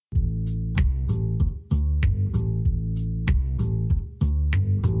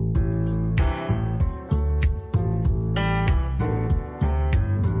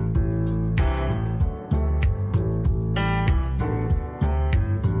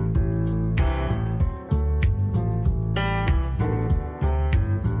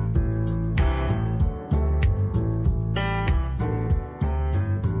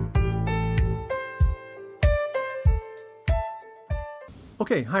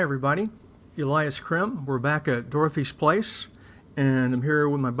Okay, hi everybody. Elias Krim. We're back at Dorothy's Place, and I'm here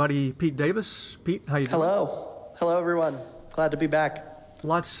with my buddy Pete Davis. Pete, how you doing? Hello everyone. Glad to be back.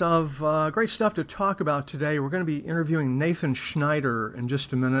 Lots of great stuff to talk about today. We're going to be interviewing Nathan Schneider in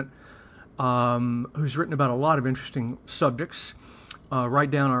just a minute, who's written about a lot of interesting subjects,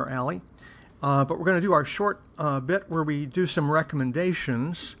 right down our alley. But we're going to do our short bit where we do some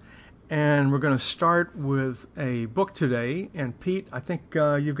recommendations. And we're going to start with a book today. And Pete, I think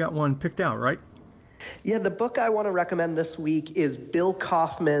you've got one picked out, right? Yeah, the book I want to recommend this week is Bill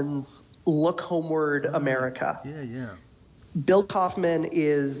Kaufman's Look Homeward, America. Yeah. Bill Kaufman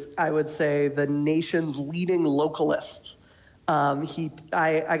is, I would say, the nation's leading localist.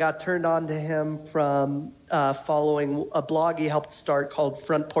 I got turned on to him from following a blog he helped start called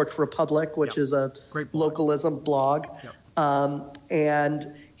Front Porch Republic, which is a localism blog. Yep.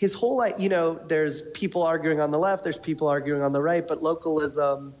 And his whole, there's people arguing on the left, there's people arguing on the right, but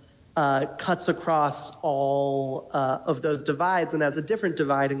localism cuts across all of those divides and has a different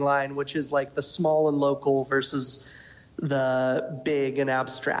dividing line, which is like the small and local versus the big and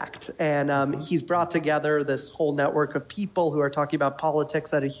abstract. And he's brought together this whole network of people who are talking about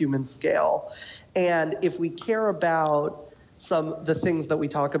politics at a human scale. And if we care about the things that we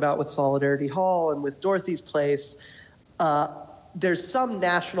talk about with Solidarity Hall and with Dorothy's Place, there's some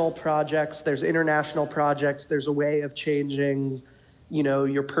national projects, there's international projects, there's a way of changing,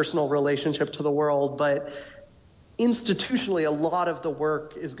 your personal relationship to the world, but institutionally, a lot of the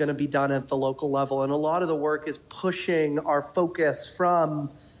work is going to be done at the local level, and a lot of the work is pushing our focus from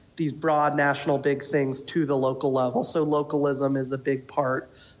these broad national big things to the local level. So localism is a big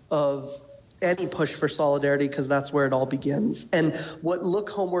part of any push for solidarity because that's where it all begins. And what Look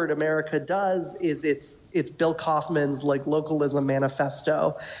Homeward America does is it's Bill Kaufman's localism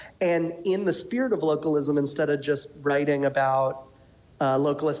manifesto. And in the spirit of localism, instead of just writing about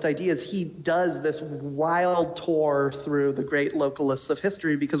localist ideas, he does this wild tour through the great localists of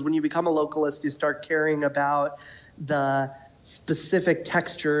history, because when you become a localist, you start caring about the specific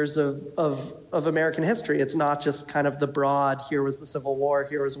textures of American history. It's not just kind of the broad, here was the Civil War,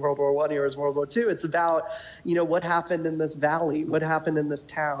 here was World War I, here was World War II. It's about, what happened in this valley, what happened in this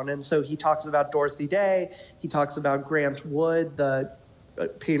town. And so he talks about Dorothy Day, he talks about Grant Wood, the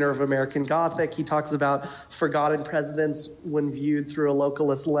painter of American Gothic. He talks about forgotten presidents when viewed through a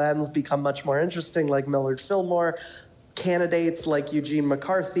localist lens become much more interesting, like Millard Fillmore. Candidates like Eugene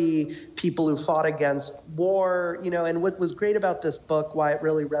McCarthy, people who fought against war, and what was great about this book, why it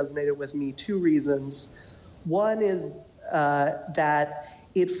really resonated with me, two reasons. One is that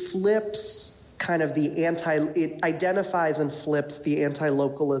it flips it identifies and flips the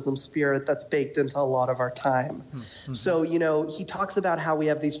anti-localism spirit that's baked into a lot of our time. Mm-hmm. So, he talks about how we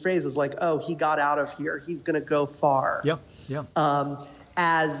have these phrases like, oh, he got out of here, he's going to go far. Yeah.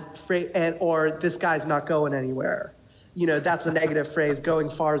 Or this guy's not going anywhere. That's a negative phrase. Going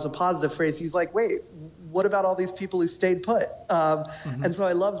far is a positive phrase. He's like, wait, what about all these people who stayed put? And so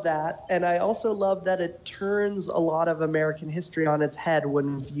I love that. And I also love that it turns a lot of American history on its head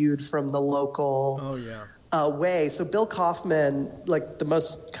when viewed from the local way. So Bill Kaufman, the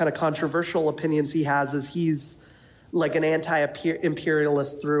most kind of controversial opinions he has is he's like an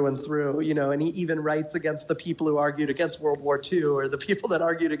anti-imperialist through and through, and he even writes against the people who argued against World War II or the people that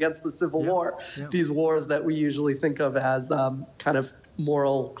argued against the Civil War, these wars that we usually think of as kind of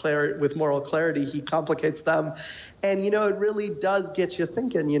with moral clarity. He complicates them. And, it really does get you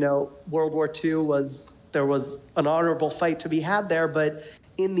thinking, World War II there was an honorable fight to be had there, but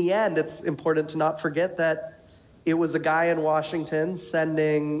in the end, it's important to not forget that it was a guy in Washington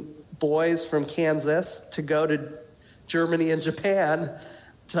sending boys from Kansas to go to Germany and Japan,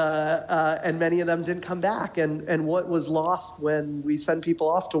 and many of them didn't come back. And what was lost when we send people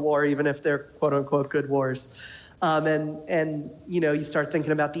off to war, even if they're quote unquote good wars. And you start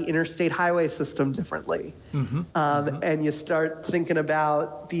thinking about the interstate highway system differently. And you start thinking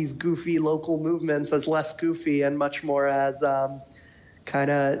about these goofy local movements as less goofy and much more as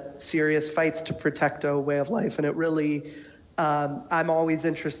kind of serious fights to protect a way of life. And it really, I'm always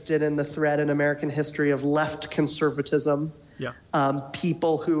interested in the thread in American history of left conservatism.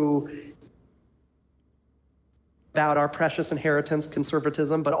 People who about our precious inheritance,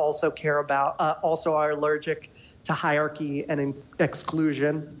 conservatism, but also care about, also are allergic to hierarchy and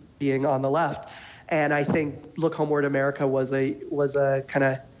exclusion, being on the left. And I think Look Homeward America was a kind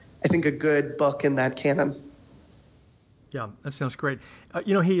of, I think, a good book in that canon. Yeah, that sounds great.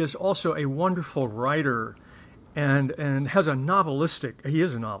 He is also a wonderful writer and has he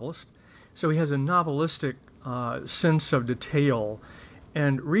is a novelist, so he has a novelistic sense of detail,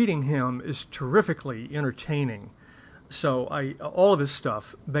 and reading him is terrifically entertaining. So all of his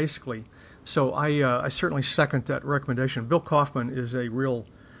stuff, basically. So I certainly second that recommendation. Bill Kaufman is a real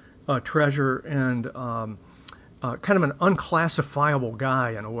treasure and kind of an unclassifiable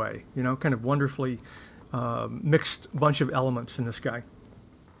guy in a way, kind of wonderfully mixed bunch of elements in this guy.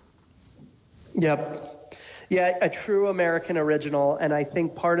 Yep. Yeah, a true American original. And I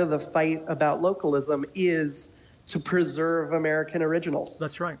think part of the fight about localism is to preserve American originals.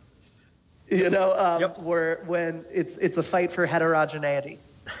 That's right. Yep. When it's a fight for heterogeneity.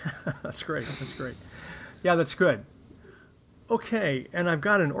 That's great. Yeah, that's good. Okay, and I've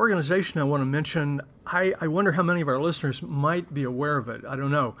got an organization I want to mention. I wonder how many of our listeners might be aware of it. I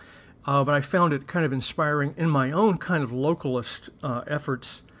don't know. But I found it kind of inspiring in my own kind of localist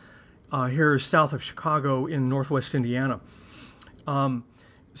efforts here south of Chicago in northwest Indiana.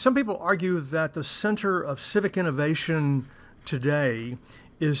 Some people argue that the center of civic innovation today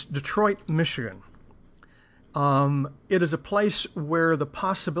is Detroit, Michigan. It is a place where the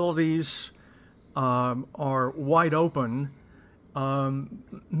possibilities are wide open,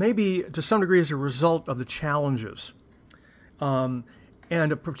 maybe to some degree as a result of the challenges. And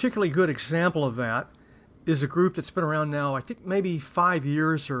a particularly good example of that is a group that's been around now, I think maybe 5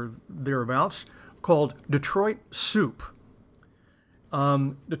 years or thereabouts, called Detroit Soup.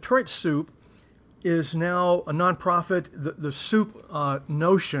 Detroit Soup is now a nonprofit. The soup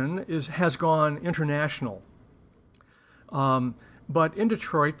notion has gone international. But in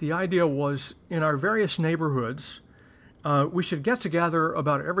Detroit, the idea was in our various neighborhoods, we should get together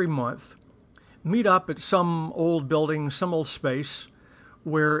about every month, meet up at some old building, some old space,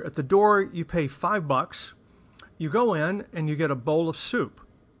 where at the door you pay $5. You go in and you get a bowl of soup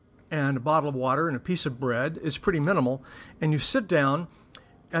and a bottle of water and a piece of bread. It's pretty minimal. And you sit down,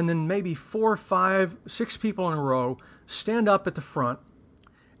 and then maybe 4, 5, 6 people in a row stand up at the front,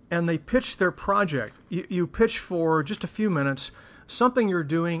 and they pitch their project. You pitch for just a few minutes something you're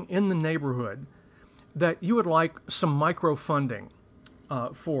doing in the neighborhood that you would like some micro-funding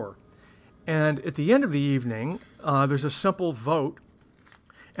for. And at the end of the evening, there's a simple vote,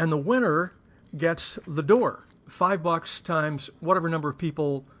 and the winner gets the door. $5 times whatever number of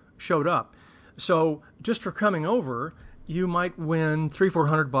people showed up. So just for coming over, you might win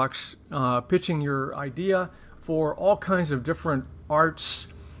 $300-400 pitching your idea for all kinds of different arts,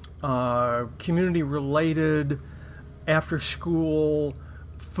 community-related, after-school,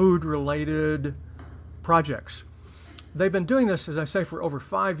 food-related projects. They've been doing this, as I say, for over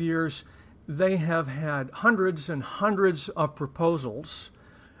 5 years. They have had hundreds and hundreds of proposals.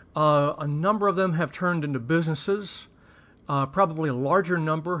 A number of them have turned into businesses. Probably a larger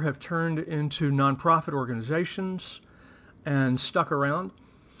number have turned into nonprofit organizations and stuck around.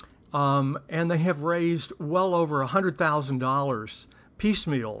 And they have raised well over $100,000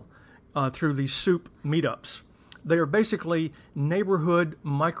 piecemeal through these soup meetups. They are basically neighborhood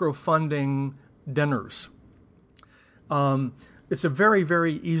micro-funding dinners. It's a very,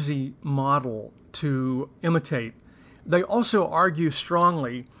 very easy model to imitate. They also argue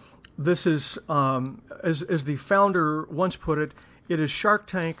strongly, this is, as the founder once put it, it is Shark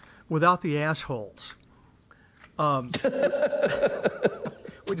Tank without the assholes,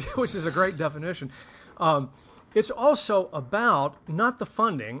 which is a great definition. It's also about not the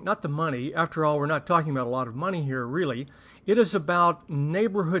funding, not the money. After all, we're not talking about a lot of money here, really. It is about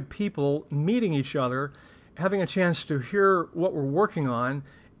neighborhood people meeting each other, having a chance to hear what we're working on,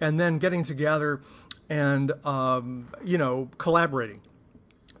 and then getting together and collaborating.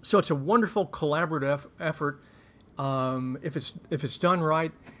 So it's a wonderful collaborative effort. If it's done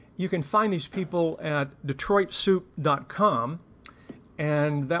right, you can find these people at DetroitSoup.com,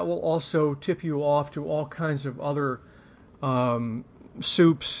 and that will also tip you off to all kinds of other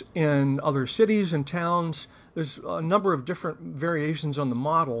soups in other cities and towns. There's a number of different variations on the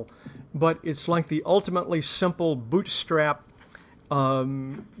model, but it's like the ultimately simple bootstrap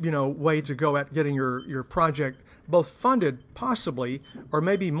way to go at getting your project both funded, possibly, or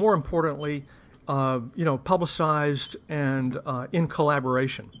maybe more importantly, publicized and in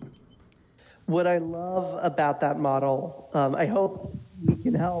collaboration. What I love about that model, I hope we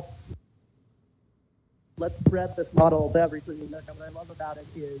can help. Let's spread this model to everything. What I love about it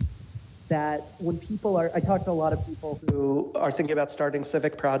is that when people I talk to a lot of people who are thinking about starting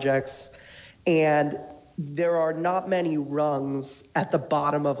civic projects, and there are not many rungs at the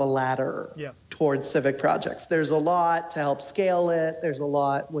bottom of a ladder towards civic projects. There's a lot to help scale it. There's a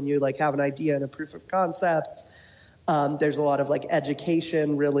lot when you have an idea and a proof of concept. There's a lot of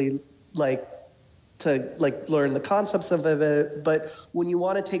education, really to learn the concepts of it. But when you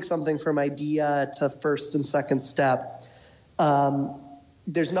want to take something from idea to first and second step,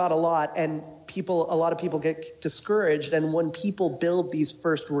 there's not a lot, and a lot of people get discouraged. And when people build these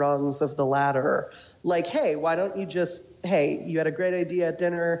first rungs of the ladder, like, hey, you had a great idea at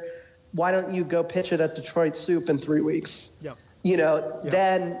dinner, why don't you go pitch it at Detroit Soup in 3 weeks? Yep.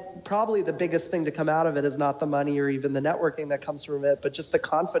 Then probably the biggest thing to come out of it is not the money or even the networking that comes from it, but just the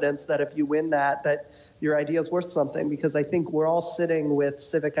confidence that if you win that your idea is worth something. Because I think we're all sitting with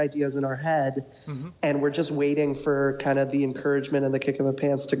civic ideas in our head, and we're just waiting for kind of the encouragement and the kick in the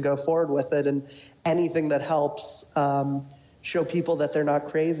pants to go forward with it. And anything that helps show people that they're not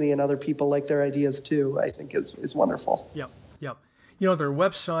crazy and other people like their ideas too, I think is wonderful. Yep. Their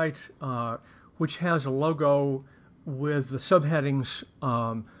website, which has a logo with the subheadings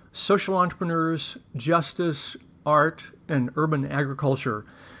social entrepreneurs, justice, art, and urban agriculture,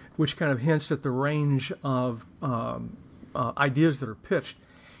 which kind of hints at the range of ideas that are pitched.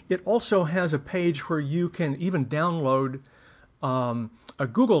 It also has a page where you can even download a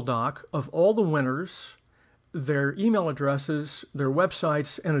Google Doc of all the winners, their email addresses, their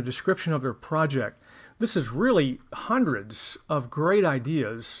websites, and a description of their project. This is really hundreds of great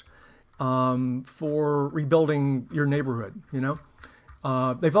ideas for rebuilding your neighborhood.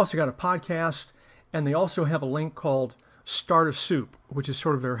 They've also got a podcast, and they also have a link called Start a Soup, which is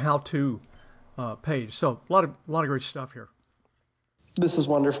sort of their how-to page. So a lot of great stuff here. This is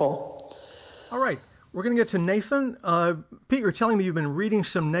wonderful. All right, we're going to get to Nathan. Pete, you're telling me you've been reading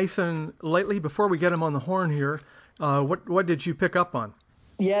some Nathan lately. Before we get him on the horn here, what did you pick up on?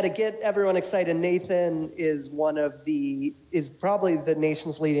 Yeah, to get everyone excited, Nathan is probably the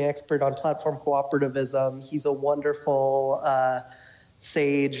nation's leading expert on platform cooperativism. He's a wonderful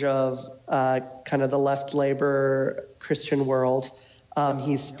sage of kind of the left labor Christian world.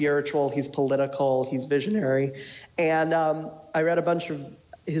 He's spiritual, he's political, he's visionary. And I read a bunch of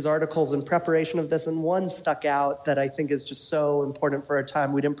his articles in preparation of this, and one stuck out that I think is just so important for our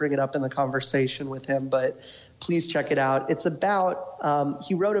time. We didn't bring it up in the conversation with him, but please check it out. It's about,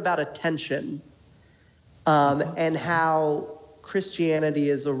 he wrote about attention and how Christianity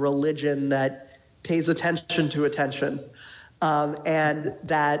is a religion that pays attention to attention, and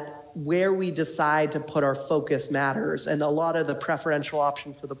that where we decide to put our focus matters. And a lot of the preferential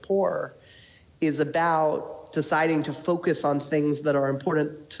option for the poor is about deciding to focus on things that are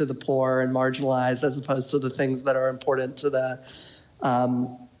important to the poor and marginalized, as opposed to the things that are important to the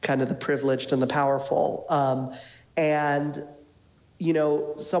kind of the privileged and the powerful. And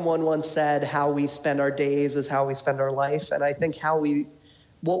someone once said, how we spend our days is how we spend our life. And I think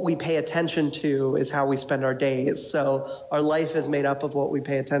what we pay attention to is how we spend our days. So our life is made up of what we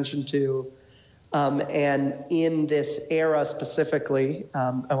pay attention to. And in this era specifically,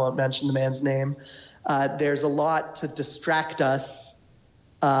 I won't mention the man's name, there's a lot to distract us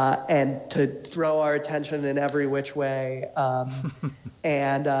and to throw our attention in every which way.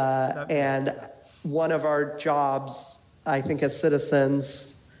 And one of our jobs, I think, as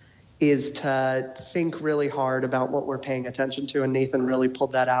citizens, is to think really hard about what we're paying attention to. And Nathan really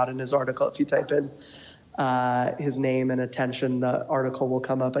pulled that out in his article. If you type in his name and attention, the article will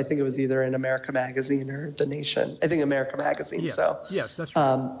come up. I think it was either in America Magazine or The Nation. I think America Magazine. Yes, so yes, that's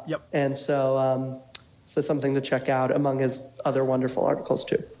right. Yep. And so something to check out among his other wonderful articles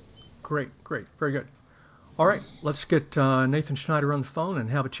too. Great, very good. All right, let's get Nathan Schneider on the phone and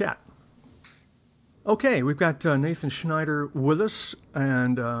have a chat. Okay, we've got Nathan Schneider with us,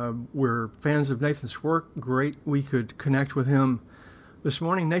 and we're fans of Nathan's work. Great we could connect with him this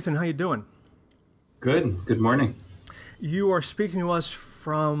morning. Nathan, how you doing? Good morning. You are speaking to us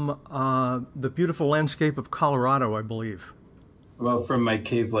from the beautiful landscape of Colorado, I believe. Well, from my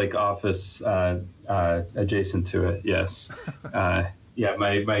cave-like office adjacent to it, yes. Yeah,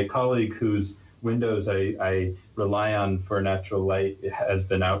 my colleague whose windows I rely on for natural light has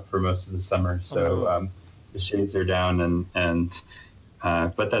been out for most of the summer, so the shades are down,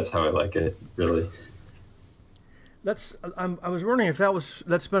 but that's how I like it, really. I was wondering if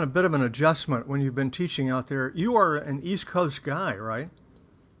that's been a bit of an adjustment when you've been teaching out there. You are an East Coast guy, right?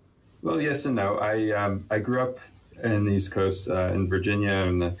 Well, yes and no. I grew up in the East Coast, in Virginia,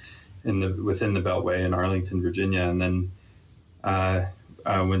 within the Beltway in Arlington, Virginia, and then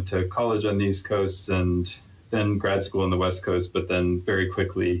I went to college on the East Coast and then grad school on the West Coast, but then very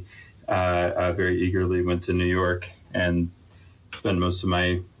quickly, very eagerly went to New York and spent most of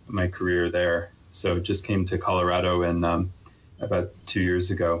my career there. So just came to Colorado about 2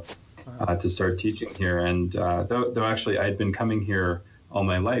 years ago to start teaching here. And though actually I'd been coming here all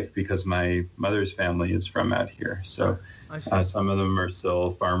my life because my mother's family is from out here. So some of them are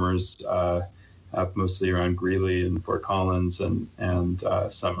still farmers, mostly around Greeley and Fort Collins, and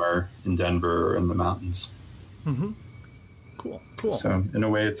some are in Denver or in the mountains. Mm-hmm. Cool. So in a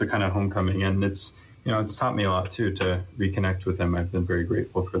way, it's a kind of homecoming, and it's taught me a lot too to reconnect with him. I've been very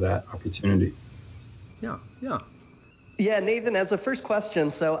grateful for that opportunity. Yeah. Yeah, Nathan, as a first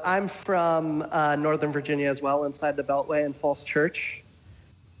question, so I'm from Northern Virginia as well, inside the Beltway in Falls Church,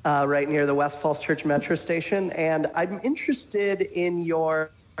 right near the West Falls Church metro station. And I'm interested in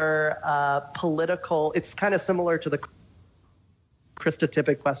your political, it's kind of similar to the Krista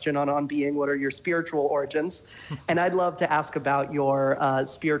Tippett question on being, what are your spiritual origins? And I'd love to ask about your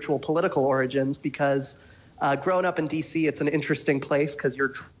spiritual political origins, because growing up in D.C., it's an interesting place because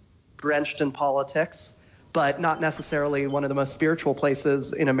you're drenched in politics, but not necessarily one of the most spiritual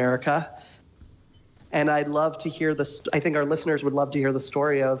places in America. And I'd love to hear I think our listeners would love to hear the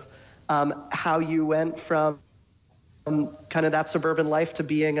story of how you went from kind of that suburban life to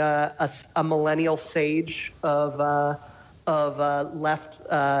being a millennial sage of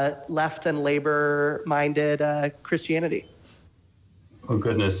left and labor-minded Christianity. Oh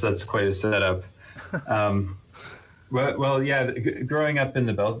goodness, that's quite a setup. Well, yeah. Growing up in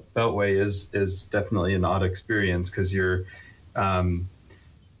the Beltway is definitely an odd experience, because you're,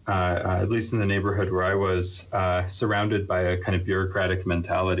 at least in the neighborhood where I was, surrounded by a kind of bureaucratic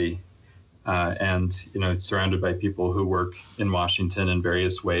mentality, and surrounded by people who work in Washington in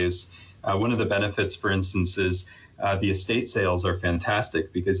various ways. One of the benefits, for instance, is the estate sales are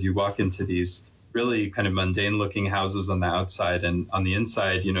fantastic, because you walk into these really kind of mundane looking houses on the outside, and on the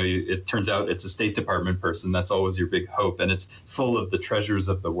inside, it turns out it's a State Department person. That's always your big hope. And it's full of the treasures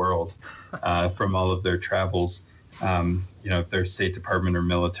of the world from all of their travels. If they're State Department or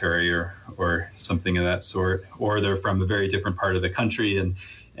military or something of that sort, or they're from a very different part of the country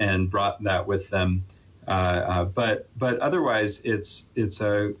and brought that with them. But otherwise, it's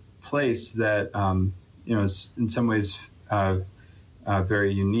a place that, is in some ways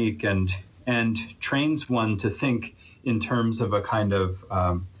very unique and trains one to think in terms of a kind of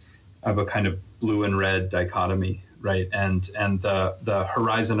blue and red dichotomy, right? And the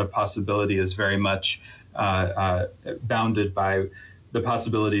horizon of possibility is very much bounded by the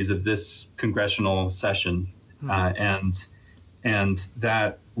possibilities of this congressional session, and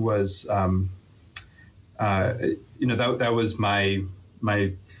that was that was my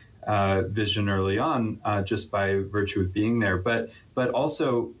vision early on, just by virtue of being there, but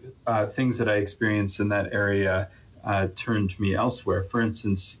also things that I experienced in that area turned me elsewhere. For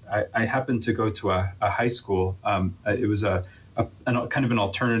instance, I happened to go to a high school. It was a kind of an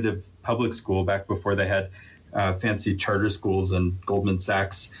alternative public school back before they had fancy charter schools and Goldman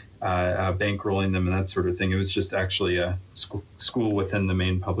Sachs bankrolling them and that sort of thing. It was just actually a school within the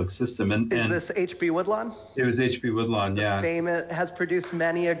main public system. And this H.B. Woodlawn? It was H.B. Woodlawn, yeah. Famous, has produced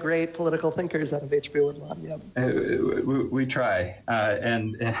many a great political thinkers out of H.B. Woodlawn. Yep. We try,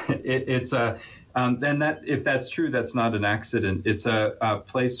 and it's a and that, if that's true, that's not an accident. It's a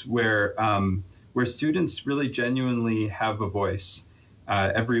place where students really genuinely have a voice.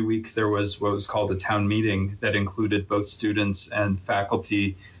 Every week there was what was called a town meeting that included both students and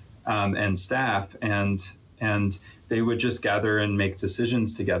faculty and staff, and they would just gather and make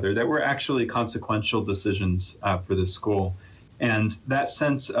decisions together that were actually consequential decisions for the school. And that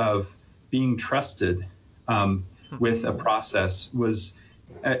sense of being trusted with a process was,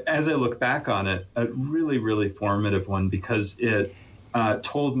 as I look back on it, a really, really formative one, because it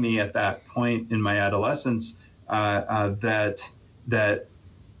told me at that point in my adolescence that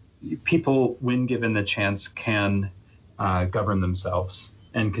people, when given the chance, can govern themselves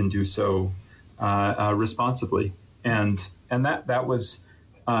and can do so responsibly. And that was,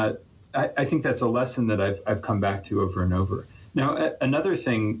 I think that's a lesson that I've come back to over and over. Now, another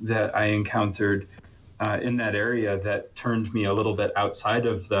thing that I encountered in that area that turned me a little bit outside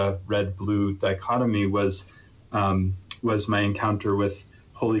of the red-blue dichotomy was my encounter with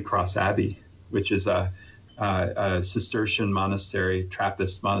Holy Cross Abbey, which is a Cistercian monastery,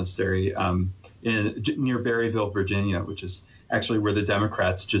 Trappist monastery near Berryville, Virginia, which is actually where the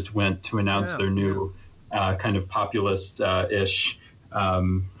Democrats just went to announce their new kind of populist-ish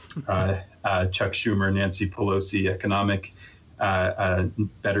Chuck Schumer, Nancy Pelosi economic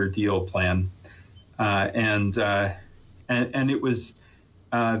better deal plan. And it was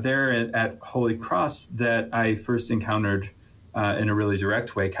there at Holy Cross that I first encountered in a really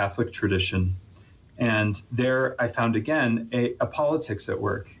direct way Catholic tradition. And there I found again a politics at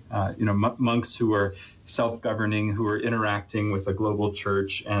work, monks who are self-governing, who are interacting with a global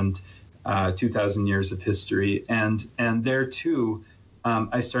church and 2,000 years of history. And there too,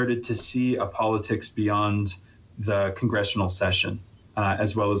 I started to see a politics beyond the congressional session,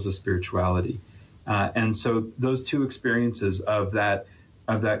 as well as a spirituality. And so those two experiences of that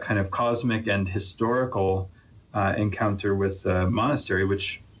kind of cosmic and historical encounter with the monastery,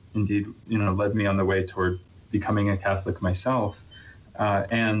 which indeed, led me on the way toward becoming a Catholic myself.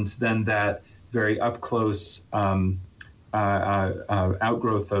 And then that very up close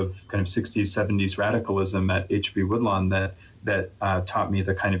outgrowth of kind of 60s, 70s radicalism at H.B. Woodlawn that taught me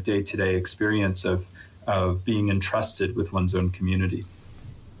the kind of day-to-day experience of being entrusted with one's own community.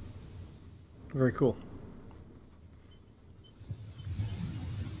 Very cool.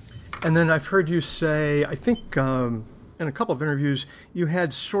 And then I've heard you say, I think in a couple of interviews, you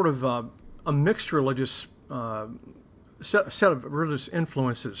had sort of a mixed religious set of religious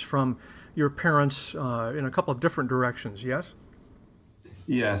influences from your parents in a couple of different directions, yes?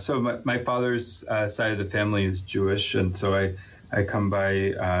 Yeah, so my father's side of the family is Jewish, and so I come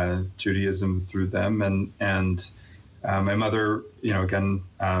by Judaism through them, and my mother, again,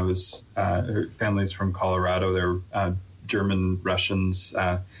 was her family's from Colorado. They're German Russians,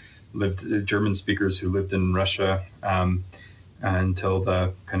 German speakers who lived in Russia until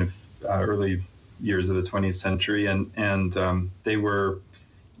the kind of early years of the 20th century, and they were,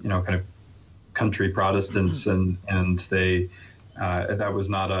 kind of country Protestants, and they that was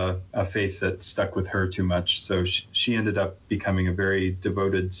not a faith that stuck with her too much. So she ended up becoming a very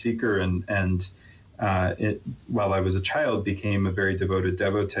devoted seeker, and while I was a child, became a very devoted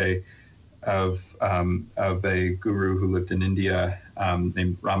devotee of a guru who lived in India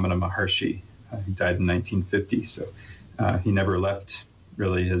named Ramana Maharshi. He died in 1950, so he never left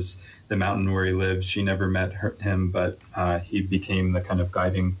really the mountain where he lived. She never met him, but he became the kind of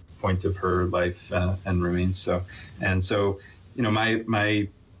guiding point of her life and remains so. And so, my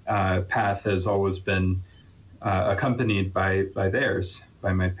path has always been accompanied by theirs,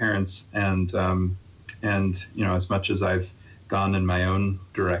 by my parents, and as much as I've gone in my own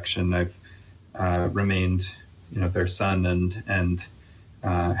direction, I've remained, their son, and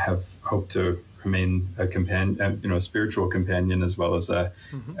have hoped to remain a companion, a spiritual companion as well as a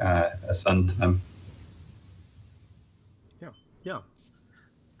son to them. Yeah.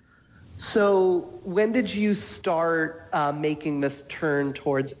 So when did you start making this turn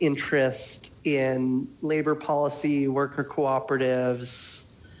towards interest in labor policy, worker cooperatives,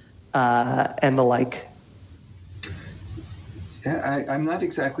 and the like? Yeah, I'm not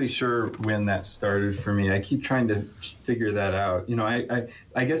exactly sure when that started for me. I keep trying to figure that out.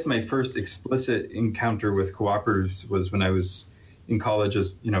 I guess my first explicit encounter with cooperatives was when I was in college.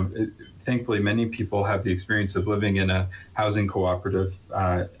 As thankfully many people have the experience of living in a housing cooperative,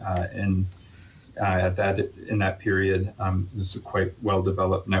 and in that period, it was a quite well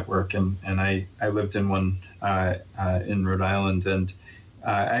developed network, and I lived in one in Rhode Island, and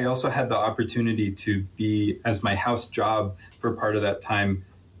I also had the opportunity to be, as my house job for part of that time,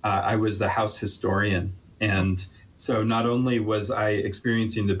 I was the house historian. And so not only was I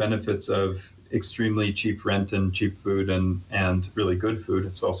experiencing the benefits of extremely cheap rent and cheap food and really good food,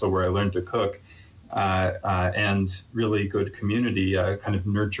 it's also where I learned to cook, and really good community, kind of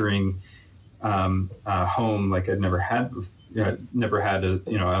nurturing home like I'd never had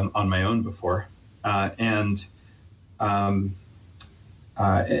on my own before. But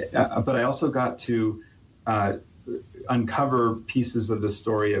I also got to uncover pieces of the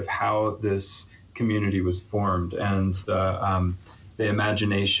story of how this community was formed, and the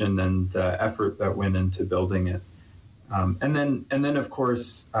imagination and the effort that went into building it. And then of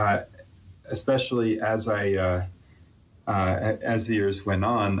course, especially as the years went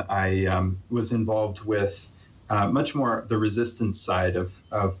on, I was involved with much more the resistance side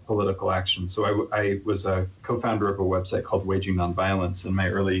of political action. So I was a co-founder of a website called Waging Nonviolence in my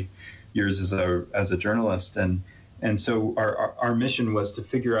early years as a journalist, and so our mission was to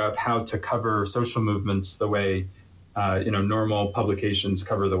figure out how to cover social movements the way normal publications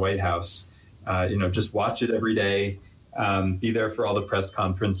cover the White House. Just watch it every day, be there for all the press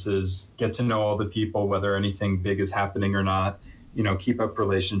conferences, get to know all the people, whether anything big is happening or not. Keep up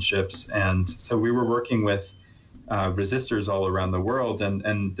relationships, and so we were working with resistors all around the world,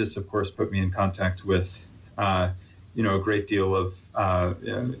 and this of course put me in contact with a great deal of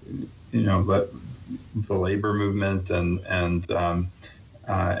the labor movement and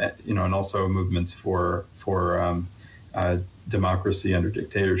also movements for democracy under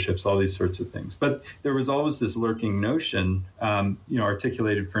dictatorships, all these sorts of things. But there was always this lurking notion,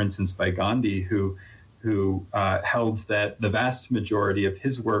 articulated, for instance, by Gandhi, who held that the vast majority of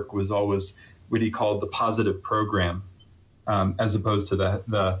his work was always what he called the positive program, as opposed to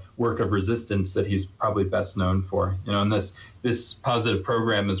the work of resistance that he's probably best known for. And this positive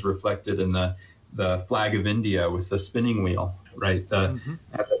program is reflected in the flag of India with the spinning wheel, right? That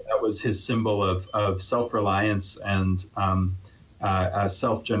was his symbol of self-reliance and a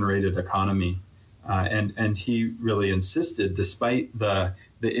self-generated economy. And he really insisted, despite the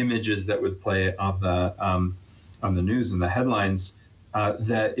images that would play on the news and the headlines,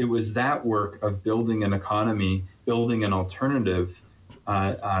 that it was that work of building an economy, building an alternative,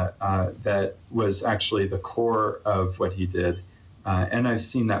 that was actually the core of what he did. And I've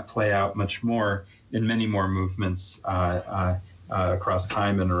seen that play out much more in many more movements across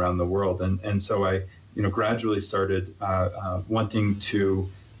time and around the world. And so I, gradually started wanting to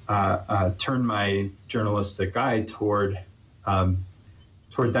turn my journalistic eye toward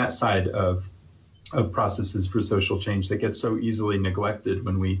that side of processes for social change that gets so easily neglected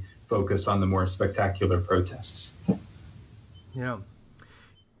when we focus on the more spectacular protests. Yeah.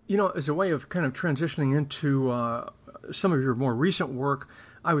 As a way of kind of transitioning into some of your more recent work,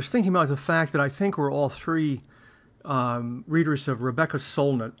 I was thinking about the fact that I think we're all three readers of Rebecca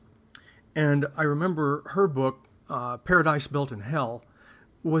Solnit. And I remember her book, Paradise Built in Hell,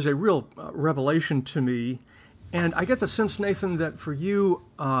 was a real revelation to me. And I get the sense, Nathan, that for you,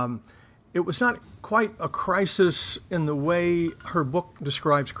 it was not quite a crisis in the way her book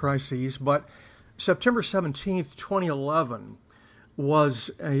describes crises, but September 17th, 2011 was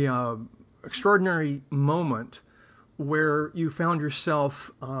a extraordinary moment where you found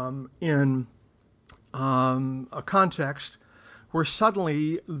yourself in a context where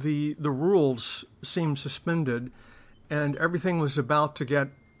suddenly the rules seemed suspended and everything was about to get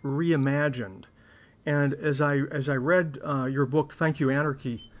reimagined. And as I read your book, Thank You,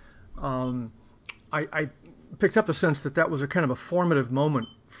 Anarchy, I picked up the sense that was a kind of a formative moment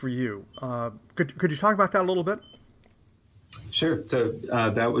for you. Could you talk about that a little bit? Sure. So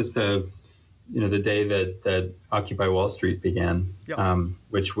that was the day that Occupy Wall Street began, yep.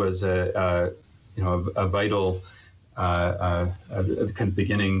 Which was a vital kind of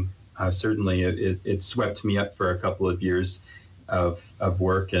beginning. Certainly, it swept me up for a couple of years of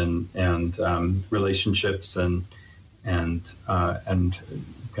work and relationships and kind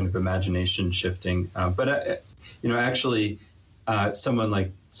of imagination shifting. But actually, someone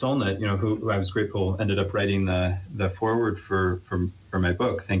like Solnit, who I was grateful ended up writing the foreword for my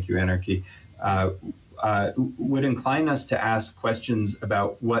book, Thank You, Anarchy, would incline us to ask questions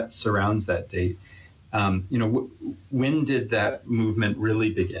about what surrounds that date. When did that movement really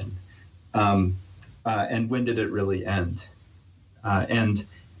begin? And when did it really end?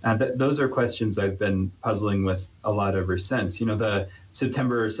 Those are questions I've been puzzling with a lot ever since. The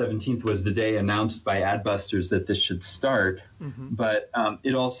September 17th was the day announced by Adbusters that this should start, mm-hmm. But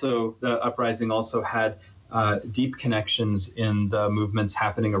the uprising also had deep connections in the movements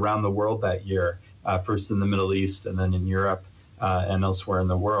happening around the world that year, first in the Middle East and then in Europe and elsewhere in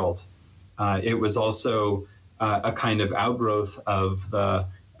the world. It was also a kind of outgrowth of the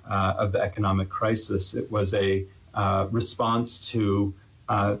economic crisis. It was a response to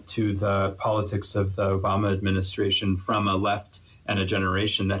the politics of the Obama administration from a left and a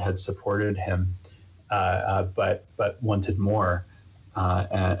generation that had supported him, but wanted more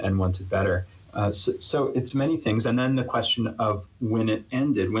and wanted better. So it's many things. And then the question of when it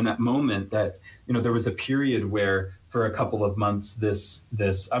ended, when that moment that, there was a period where for a couple of months,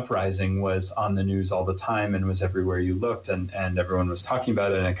 this uprising was on the news all the time and was everywhere you looked, and everyone was talking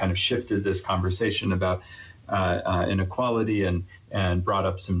about it, and it kind of shifted this conversation about inequality and brought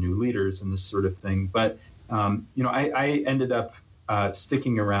up some new leaders and this sort of thing. But I ended up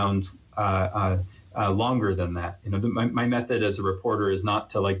sticking around longer than that. My method as a reporter is not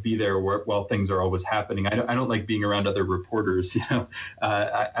to be there while things are always happening. I don't like being around other reporters.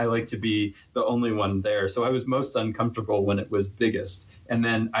 I like to be the only one there. So I was most uncomfortable when it was biggest, and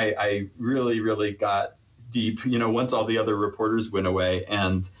then I really, really got deep. Once all the other reporters went away,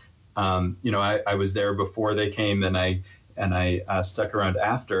 and I was there before they came, and I stuck around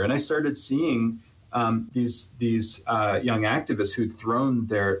after, and I started seeing these young activists who'd thrown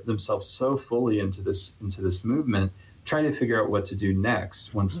themselves so fully into this movement, trying to figure out what to do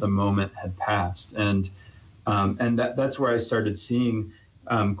next once the moment had passed, and that's where I started seeing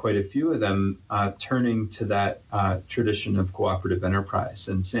quite a few of them turning to that tradition of cooperative enterprise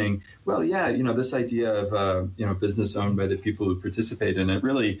and saying, well, yeah, this idea of business owned by the people who participate in it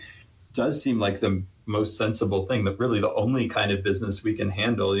really does seem like the most sensible thing, that really the only kind of business we can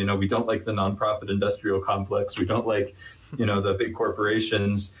handle. We don't like the nonprofit industrial complex. We don't like, the big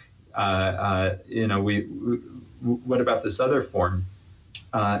corporations. What about this other form?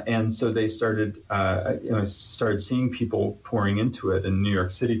 And so they started, I started seeing people pouring into it in New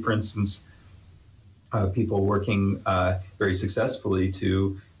York City, for instance, people working very successfully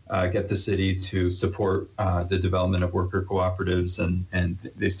to get the city to support the development of worker cooperatives, and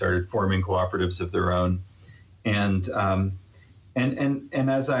they started forming cooperatives of their own. And And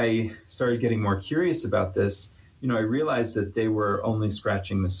as I started getting more curious about this, I realized that they were only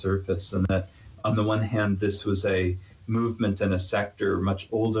scratching the surface, and that on the one hand, this was a movement and a sector much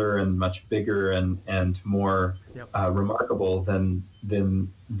older and much bigger and more remarkable than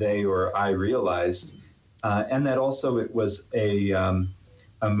they or I realized, and that also it was a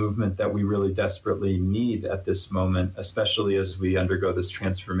movement that we really desperately need at this moment, especially as we undergo this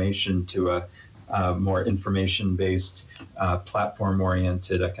transformation to a more information-based,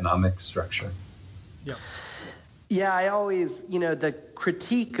 platform-oriented economic structure. Yeah. Yeah, I always, the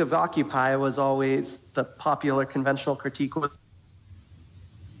critique of Occupy was always, the popular conventional critique was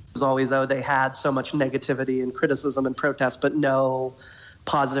always, oh, they had so much negativity and criticism and protest, but no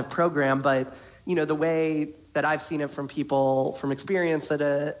positive program. But, the way that I've seen it from people, from experience at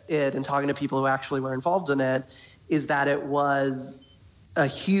it and talking to people who actually were involved in it, is that it was a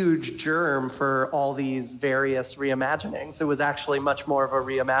huge germ for all these various reimaginings. It was actually much more of a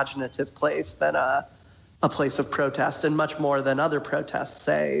reimaginative place than a place of protest, and much more than other protests,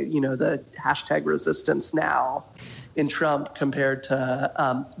 say, the hashtag resistance now in Trump compared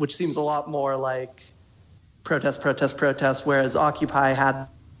to, which seems a lot more like protest, whereas Occupy had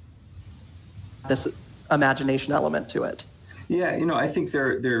this imagination element to it. Yeah, I think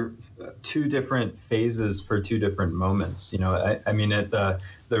they're two different phases for two different moments. I mean, at the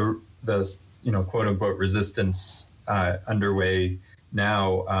quote unquote resistance underway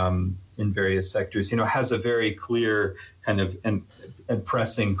now in various sectors, has a very clear kind of and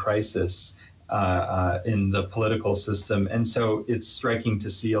pressing crisis in the political system, and so it's striking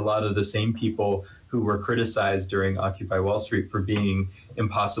to see a lot of the same people who were criticized during Occupy Wall Street for being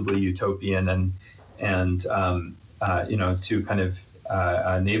impossibly utopian and to kind of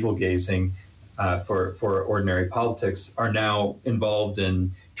navel gazing for ordinary politics are now involved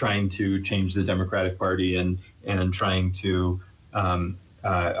in trying to change the Democratic Party and trying to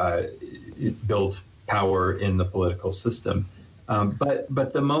build power in the political system.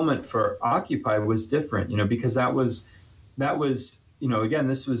 But the moment for Occupy was different, because that was again,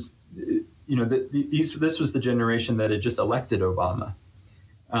 this was this was the generation that had just elected Obama.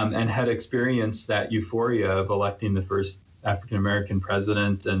 And had experienced that euphoria of electing the first African American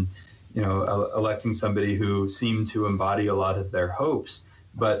president, and electing somebody who seemed to embody a lot of their hopes,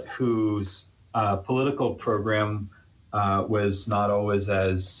 but whose political program was not always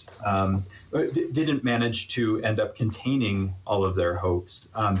as didn't manage to end up containing all of their hopes,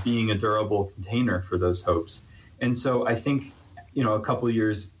 being a durable container for those hopes. And so I think a couple of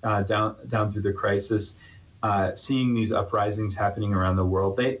years down through the crisis, seeing these uprisings happening around the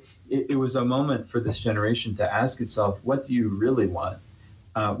world, it was a moment for this generation to ask itself, what do you really want?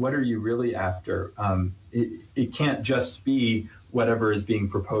 What are you really after? It can't just be whatever is being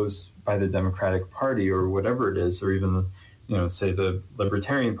proposed by the Democratic Party or whatever it is, or even, say the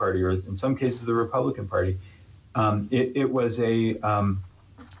Libertarian Party, or in some cases the Republican Party. It was I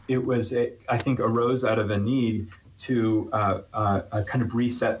think arose out of a need to kind of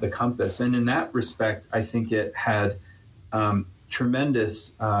reset the compass. And in that respect, I think it had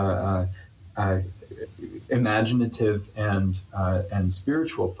tremendous imaginative and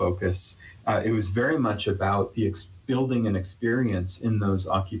spiritual focus. It was very much about the building an experience in those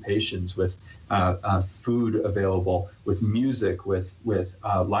occupations with food available, with music, with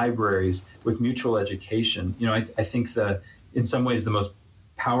libraries, with mutual education. I think in some ways the most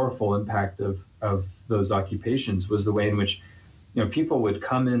powerful impact of those occupations was the way in which people would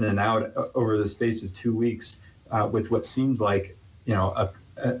come in and out over the space of 2 weeks with what seemed like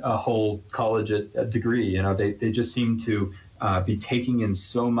a whole college degree. They just seemed to be taking in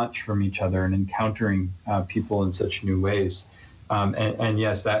so much from each other and encountering people in such new ways. And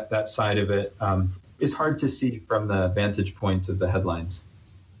yes, that side of it is hard to see from the vantage point of the headlines.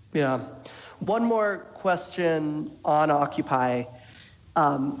 Yeah. One more question on Occupy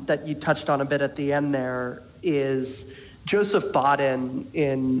that you touched on a bit at the end there is Joseph Bottom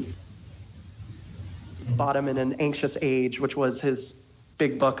in an Anxious Age, which was his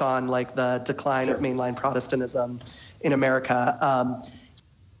big book on like the decline of mainline Protestantism in America.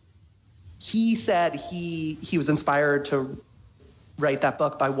 He said he was inspired to write that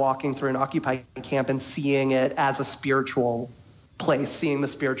book by walking through an Occupy camp and seeing it as a spiritual place, seeing the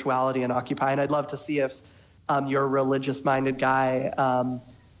spirituality in Occupy. And I'd love to see if you're a religious-minded guy.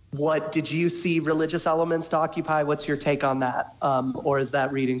 What did you see religious elements to Occupy? What's your take on that? Or is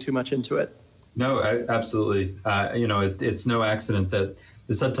that reading too much into it? No, absolutely. It's no accident that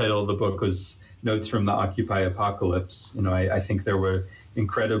the subtitle of the book was Notes from the Occupy Apocalypse. I think there were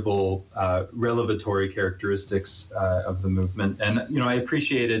incredible revelatory characteristics of the movement. And, I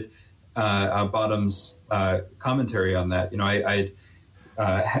appreciated Bottom's commentary on that. I'd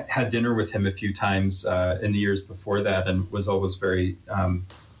had dinner with him a few times in the years before that, and was always very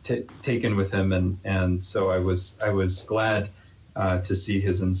taken with him, and so I was glad to see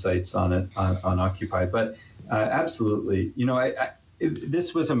his insights on it on Occupy. But absolutely,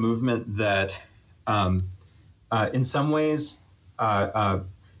 this was a movement that, in some ways,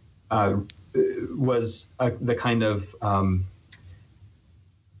 was the kind of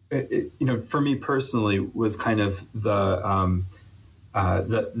for me personally, was kind of the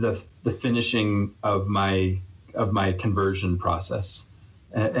finishing of my conversion process.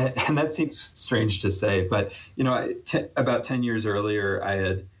 And that seems strange to say, but about 10 years earlier, I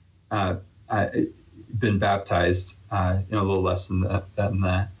had been baptized, a little less than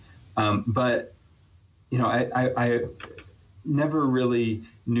that. But I never really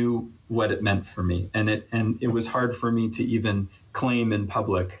knew what it meant for me, and it was hard for me to even claim in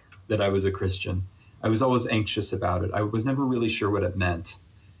public that I was a Christian. I was always anxious about it. I was never really sure what it meant,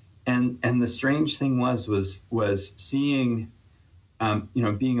 and the strange thing was seeing,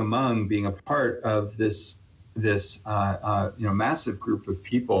 being a part of this massive group of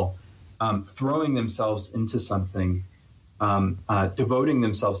people, throwing themselves into something, devoting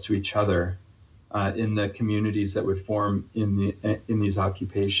themselves to each other, in the communities that would form in these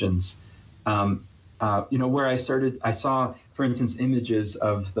occupations. Where I saw, for instance, images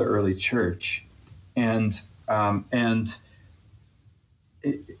of the early church, and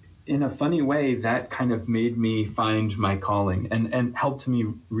in a funny way, that kind of made me find my calling and helped me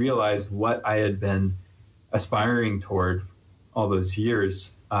realize what I had been aspiring toward all those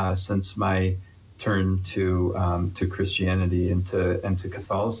years since my turn to Christianity and to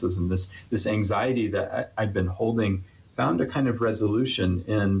Catholicism. This anxiety that I'd been holding found a kind of resolution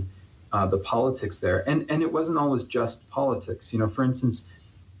in the politics there, and it wasn't always just politics. For instance,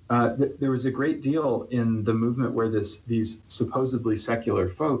 there was a great deal in the movement where these supposedly secular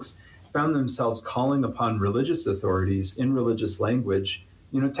folks found themselves calling upon religious authorities in religious language,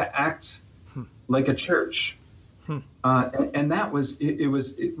 to act like a church. And that was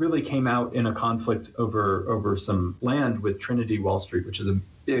it really came out in a conflict over some land with Trinity Wall Street, which is a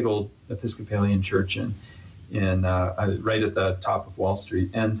big old Episcopalian church in right at the top of Wall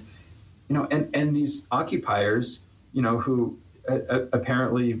Street. And and these occupiers, who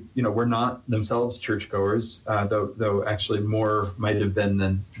apparently were not themselves churchgoers, though actually more might have been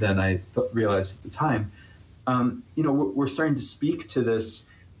than I realized at the time. We're starting to speak to this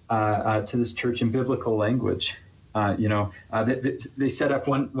church in biblical language. They set up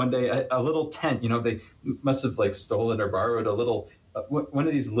one day a little tent. They must have stolen or borrowed a little one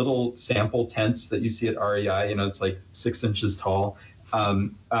of these little sample tents that you see at REI. It's like 6 inches tall.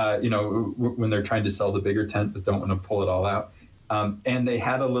 When they're trying to sell the bigger tent but don't want to pull it all out. And they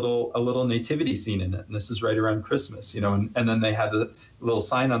had a little nativity scene in it, and this is right around Christmas. And then they had a little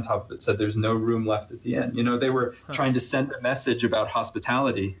sign on top of it that said, "There's no room left at the end." They were trying to send a message about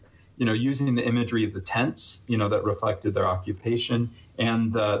hospitality. Using the imagery of the tents, that reflected their occupation,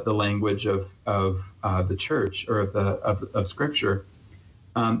 and the language of the church or of Scripture.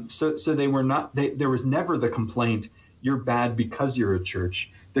 So they were not. There was never the complaint, "You're bad because you're a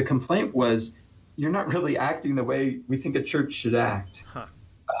church." The complaint was, "You're not really acting the way we think a church should act."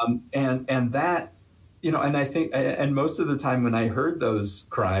 And that, and I think, and most of the time when I heard those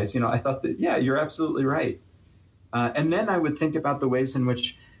cries, I thought that, yeah, you're absolutely right. And then I would think about the ways in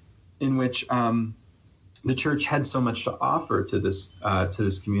which the church had so much to offer to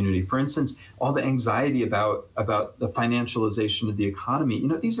this community. For instance, all the anxiety about the financialization of the economy.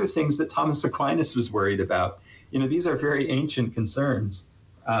 These are things that Thomas Aquinas was worried about. These are very ancient concerns.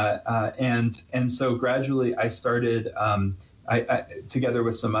 And so gradually I started, I together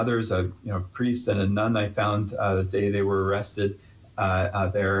with some others, a priest and a nun I found the day they were arrested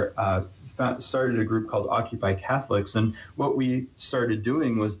started a group called Occupy Catholics. And what we started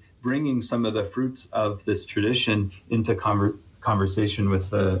doing was bringing some of the fruits of this tradition into conversation with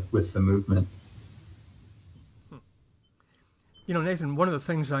the movement. Nathan, one of the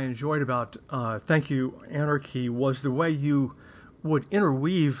things I enjoyed about Thank You, Anarchy was the way you would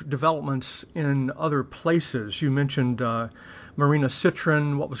interweave developments in other places. You mentioned Marina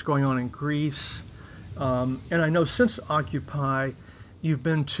Citrin, what was going on in Greece. And I know since Occupy, you've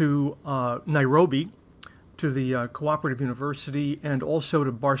been to Nairobi, to the Cooperative University, and also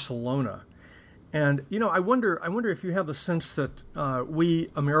to Barcelona. And, I wonder if you have the sense that we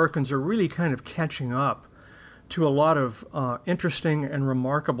Americans are really kind of catching up to a lot of interesting and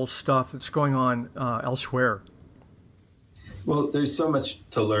remarkable stuff that's going on elsewhere. Well, there's so much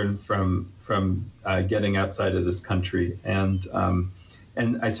to learn from getting outside of this country, and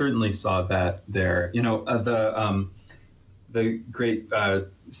and I certainly saw that there. The great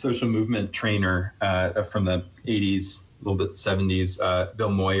social movement trainer from the 80s, a little bit 70s, Bill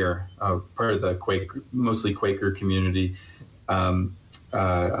Moyer, part of the mostly Quaker community called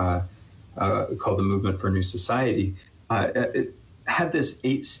the Movement for a New Society, it had this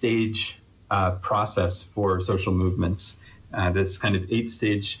 8-stage process for social movements, this kind of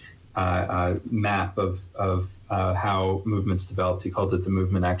 8-stage map of how movements developed. He called it the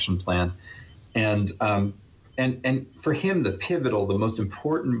Movement Action Plan. And for him, the most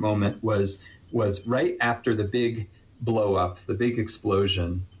important moment was right after the big blow up, the big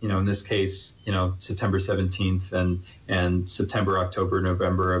explosion. In this case, September 17th and September, October,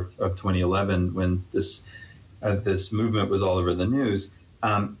 November of 2011, when this movement was all over the news.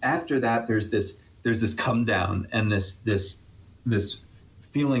 After that, there's this come down and this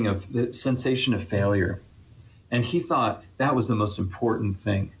feeling of the sensation of failure, and he thought that was the most important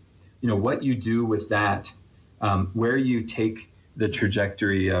thing. What you do with that. Where you take the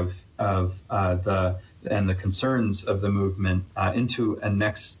trajectory of the concerns of the movement into a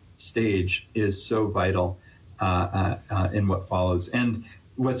next stage is so vital in what follows. And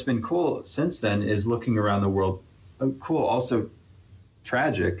what's been cool since then is looking around the world, cool, also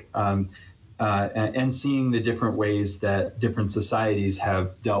tragic, and seeing the different ways that different societies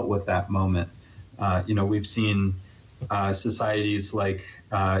have dealt with that moment. We've seen societies like,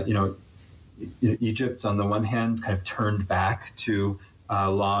 Egypt, on the one hand, kind of turned back to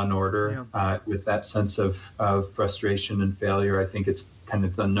law and order with that sense of frustration and failure. I think it's kind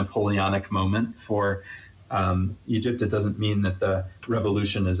of the Napoleonic moment for Egypt. It doesn't mean that the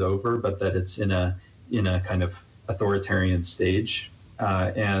revolution is over, but that it's in a kind of authoritarian stage.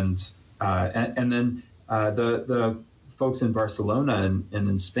 And then the folks in Barcelona and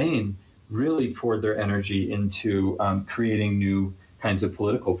in Spain really poured their energy into creating new kinds of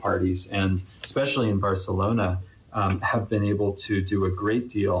political parties, and especially in Barcelona, have been able to do a great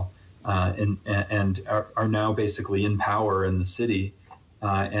deal and are now basically in power in the city,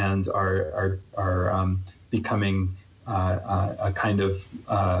 and are becoming a kind of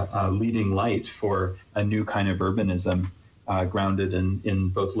leading light for a new kind of urbanism grounded in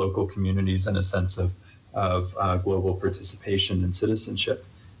both local communities and a sense of global participation and citizenship.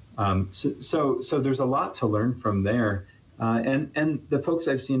 So there's a lot to learn from there. And the folks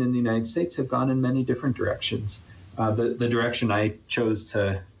I've seen in the United States have gone in many different directions. The direction I chose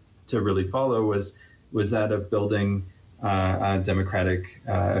to really follow was that of building democratic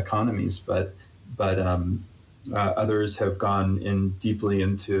economies, but others have gone in deeply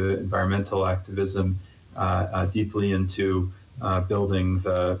into environmental activism, deeply into building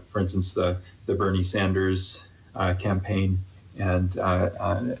for instance, the Bernie Sanders campaign, and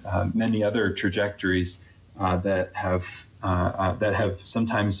many other trajectories that have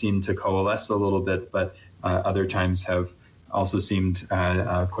sometimes seemed to coalesce a little bit, but other times have also seemed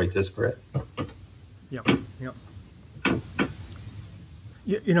quite disparate. Yeah.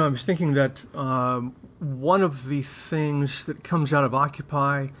 I was thinking that one of the things that comes out of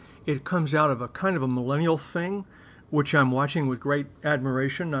Occupy, it comes out of a kind of a millennial thing, which I'm watching with great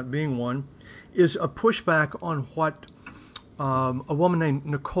admiration, not being one, is a pushback on what a woman named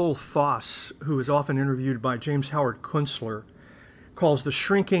Nicole Foss, who is often interviewed by James Howard Kunstler, calls the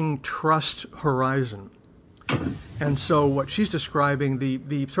shrinking trust horizon. And so what she's describing,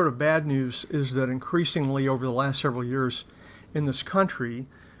 the sort of bad news is that increasingly over the last several years in this country,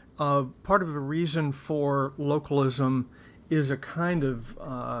 part of the reason for localism is a kind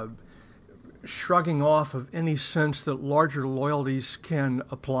of shrugging off of any sense that larger loyalties can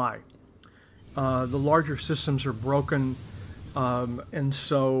apply. The larger systems are broken. And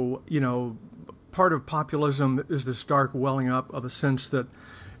so, part of populism is this dark welling up of a sense that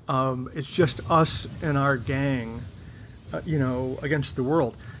it's just us and our gang, against the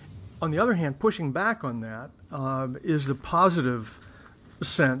world. On the other hand, pushing back on that is the positive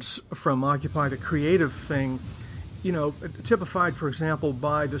sense from Occupy, the creative thing, typified, for example,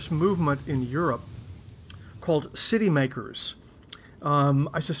 by this movement in Europe called City Makers.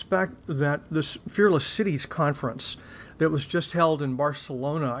 I suspect that this Fearless Cities conference that was just held in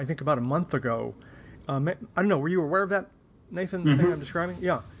Barcelona, I think about a month ago. I don't know, were you aware of that, Nathan, the thing I'm describing?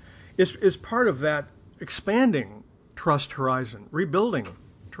 Yeah. Is part of that expanding trust horizon, rebuilding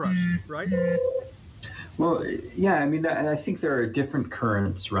trust, right? Well, yeah, I mean, I think there are different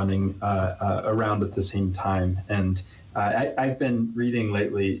currents running around at the same time. And I've been reading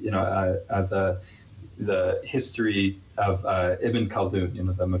lately, the history of Ibn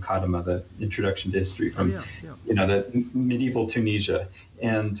Khaldun, the Muqaddimah, the introduction to history from, the medieval Tunisia.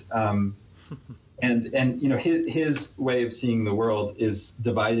 And And his way of seeing the world is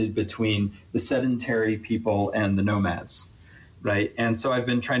divided between the sedentary people and the nomads, right? And so I've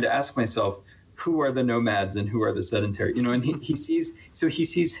been trying to ask myself, who are the nomads and who are the sedentary? And he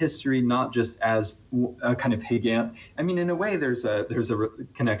sees history not just as a kind of Hegelian. I mean, in a way, there's a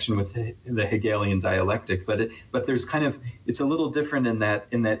connection with the Hegelian dialectic, but there's kind of, it's a little different in that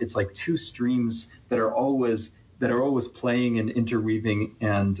it's like two streams that are always playing and interweaving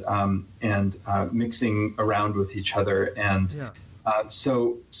and mixing around with each other. And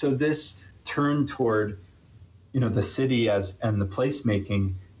so this turn toward the city and the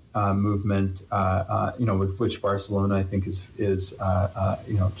placemaking movement, with which Barcelona I think is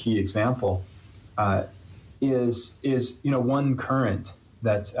a key example, is one current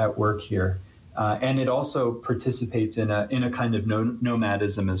that's at work here. And it also participates in a kind of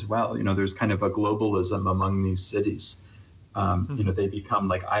nomadism as well. There's kind of a globalism among these cities. They become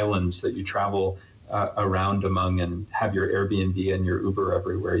like islands that you travel around among and have your Airbnb and your Uber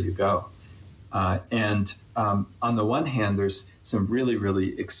everywhere you go. And on the one hand, there's some really,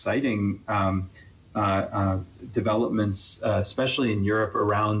 really exciting developments, especially in Europe,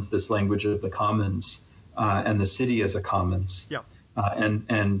 around this language of the commons and the city as a commons. Yeah.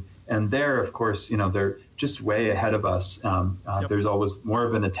 And there, of course, they're just way ahead of us. There's always more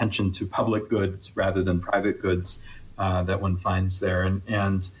of an attention to public goods rather than private goods that one finds there,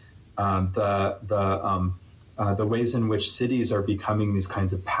 and the ways in which cities are becoming these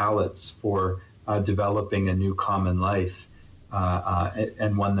kinds of palettes for developing a new common life,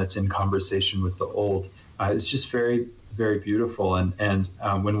 and one that's in conversation with the old. It's just very, very beautiful. And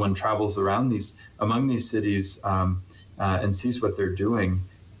when one travels around among these cities and sees what they're doing,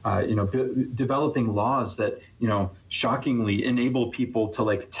 developing laws that, shockingly enable people to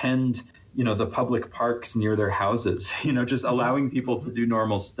like tend, the public parks near their houses, just allowing people to do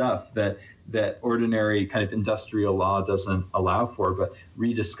normal stuff that ordinary kind of industrial law doesn't allow for, but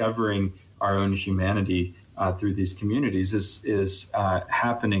rediscovering our own humanity through these communities is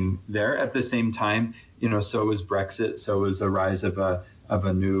happening there. At the same time, so is Brexit, so is the rise of a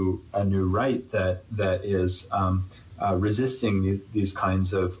new right that is resisting these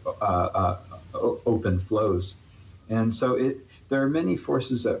kinds of open flows. And so there are many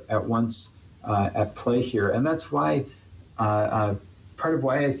forces at once at play here, and that's why part of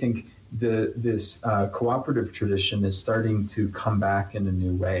why I think this cooperative tradition is starting to come back in a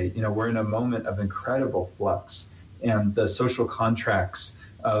new way. We're in a moment of incredible flux, and the social contracts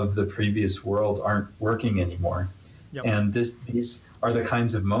of the previous world aren't working anymore. Yep. And these are the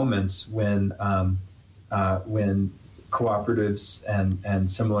kinds of moments when cooperatives and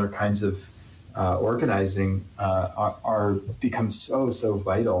similar kinds of organizing are become so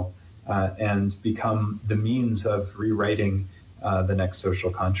vital and become the means of rewriting the next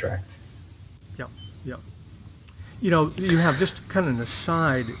social contract. Yeah. You have just kind of an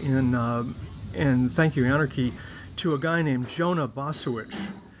aside in Thank You, Anarchy, to a guy named Jonah Bosowich,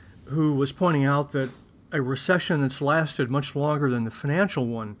 who was pointing out that a recession that's lasted much longer than the financial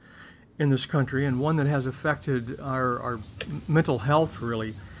one in this country, and one that has affected our mental health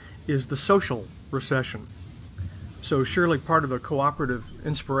really, is the social recession. So surely part of the cooperative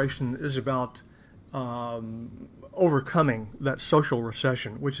inspiration is about overcoming that social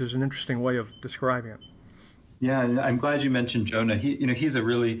recession, which is an interesting way of describing it. Yeah, I'm glad you mentioned Jonah. He's a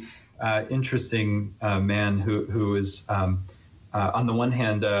really interesting man who is on the one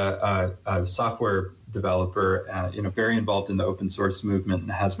hand a software developer, very involved in the open source movement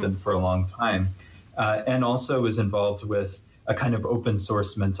and has been for a long time, and also is involved with a kind of open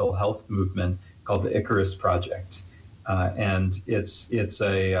source mental health movement called the Icarus Project, and it's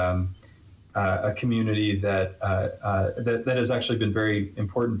a community that has actually been very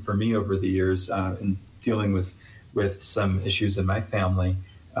important for me over the years in dealing with some issues in my family,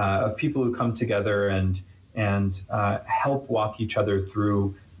 of people who come together and help walk each other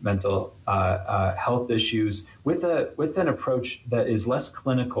through mental health issues with an approach that is less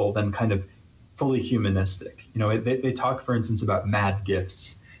clinical than kind of fully humanistic. They talk, for instance, about mad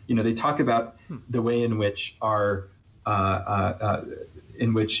gifts. They talk about the way in which our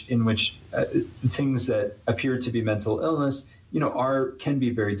things that appear to be mental illness, can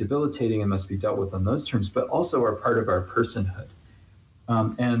be very debilitating and must be dealt with on those terms, but also are part of our personhood.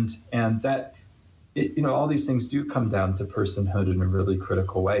 And that, all these things do come down to personhood in a really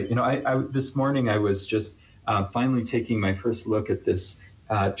critical way. I this morning I was just finally taking my first look at this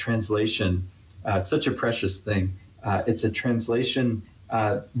translation. It's such a precious thing. It's a translation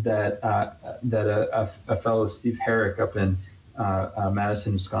that a fellow, Steve Herrick, up in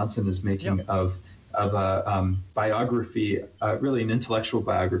Madison, Wisconsin, is making of a biography, really an intellectual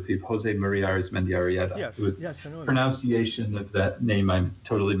biography of Jose Maria Arizmendi Arrieta. Yes, It was yes, I know that. pronunciation of that name I'm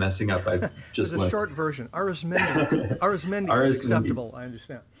totally messing up. I've just There's a short version. Arizmendi is acceptable, I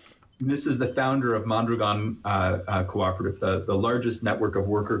understand. This is the founder of Mondragon Cooperative, the largest network of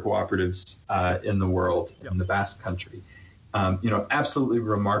worker cooperatives in the world, in the Basque Country. Absolutely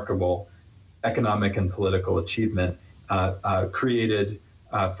remarkable economic and political achievement, created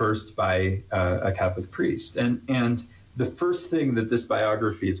first by a Catholic priest. And the first thing that this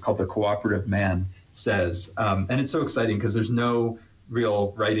biography, it's called The Cooperative Man, says, and it's so exciting because there's no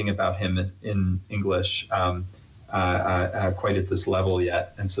real writing about him in English quite at this level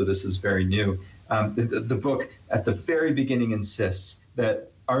yet. And so this is very new. The book at the very beginning insists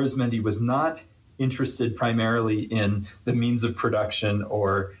that Arizmendi was not interested primarily in the means of production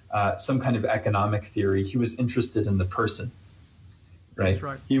or some kind of economic theory. He was interested in the person. Right. That's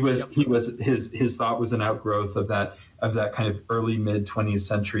right. His thought was an outgrowth of that kind of early mid 20th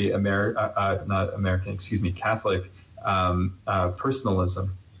century Catholic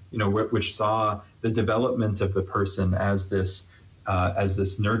personalism, which saw the development of the person as this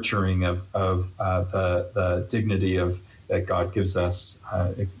nurturing of the dignity that God gives us,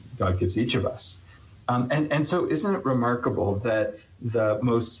 God gives each of us. And so isn't it remarkable that the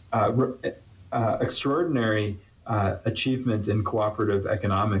most extraordinary achievement in cooperative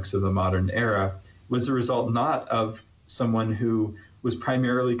economics of the modern era was the result not of someone who was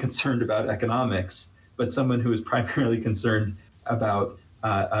primarily concerned about economics, but someone who was primarily concerned about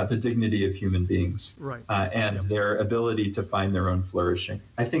the dignity of human beings, right. And their ability to find their own flourishing.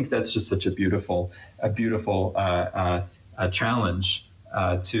 I think that's just such a beautiful challenge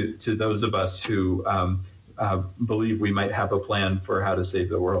to those of us who believe we might have a plan for how to save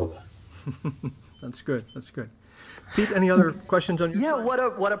the world. That's good. Pete, any other questions on your side?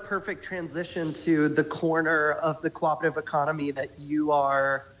 What a perfect transition to the corner of the cooperative economy that you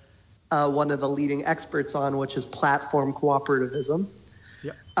are one of the leading experts on, which is platform cooperativism,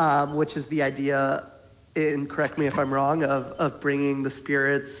 which is the idea, and correct me if I'm wrong, of bringing the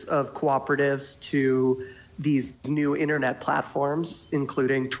spirits of cooperatives to these new internet platforms,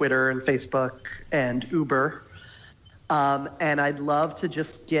 including Twitter and Facebook and Uber. And I'd love to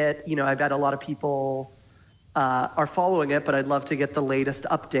just get, I've had a lot of people are following it, but I'd love to get the latest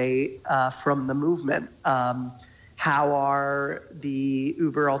update from the movement. How are the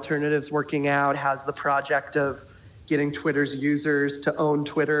Uber alternatives working out? How's the project of getting Twitter's users to own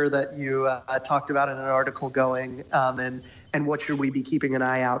Twitter that you talked about in an article going? And what should we be keeping an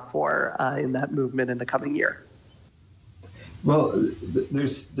eye out for in that movement in the coming year? Well,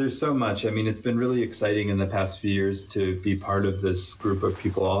 there's so much. I mean, it's been really exciting in the past few years to be part of this group of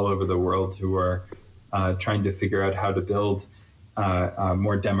people all over the world who are trying to figure out how to build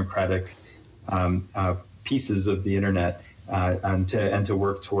more democratic pieces of the internet and to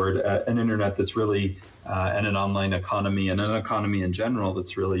work toward an internet that's really and an online economy and an economy in general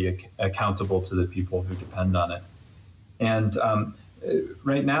that's really accountable to the people who depend on it. And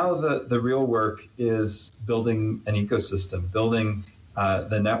right now, the real work is building an ecosystem, building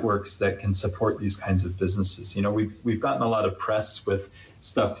the networks that can support these kinds of businesses. We've gotten a lot of press with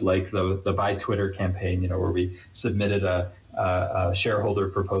stuff like the Buy Twitter campaign, where we submitted a shareholder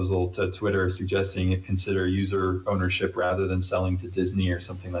proposal to Twitter suggesting it consider user ownership rather than selling to Disney or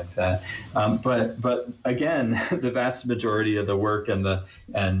something like that. But again, the vast majority of the work and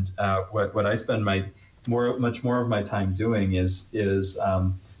what I spend much more of my time doing is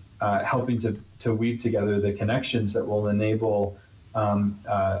helping to weave together the connections that will enable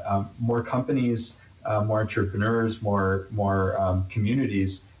more companies, more entrepreneurs, more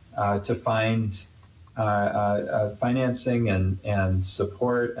communities to find financing and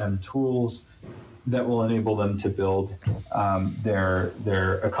support and tools that will enable them to build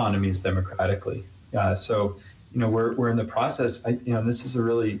their economies democratically. So we're in the process. This is a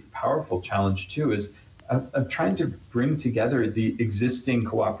really powerful challenge too. Is of trying to bring together the existing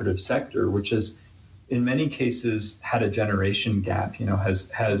cooperative sector, which has, in many cases, had a generation gap.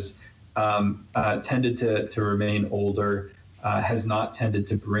 Has tended to remain older, has not tended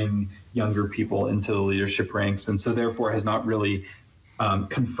to bring younger people into the leadership ranks, and so therefore has not really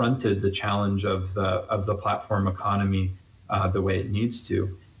confronted the challenge of the platform economy the way it needs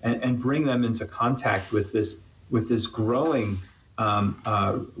to, and bring them into contact with this growing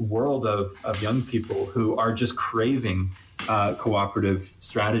world of young people who are just craving cooperative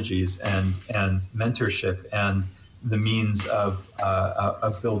strategies and mentorship and the means of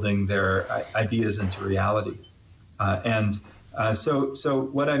building their ideas into reality. So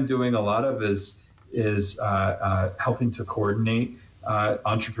what I'm doing a lot of is helping to coordinate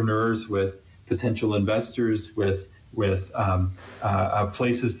entrepreneurs with potential investors, with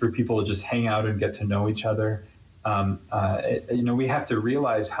places for people to just hang out and get to know each other. We have to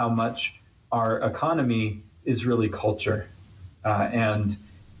realize how much our economy is really culture, and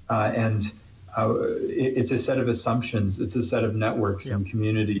it's a set of assumptions. It's a set of networks and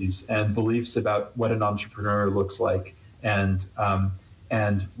communities and beliefs about what an entrepreneur looks like, and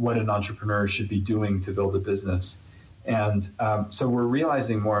what an entrepreneur should be doing to build a business. And so we're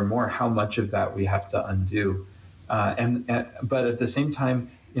realizing more and more how much of that we have to undo. But at the same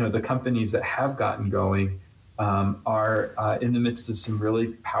time, the companies that have gotten going are in the midst of some really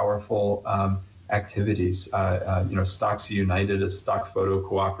powerful activities. Stocks United, a stock photo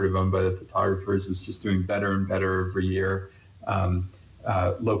cooperative owned by the photographers, is just doing better and better every year.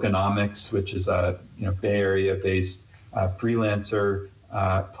 Loconomics, which is a Bay Area based freelancer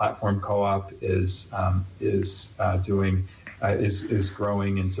platform co-op, is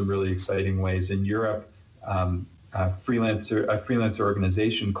growing in some really exciting ways. In Europe, a freelancer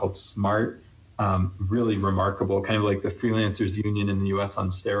organization called SMART, really remarkable, kind of like the freelancers union in the US on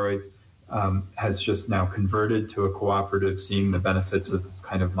steroids, has just now converted to a cooperative, seeing the benefits of this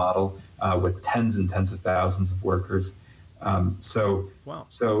kind of model with tens and tens of thousands of workers. So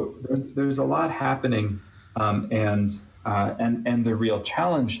there's a lot happening, and the real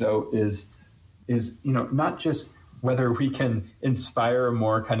challenge, though, is not just whether we can inspire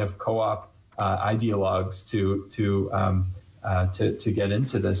more kind of co-op ideologues to get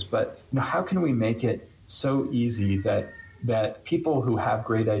into this, but how can we make it so easy that people who have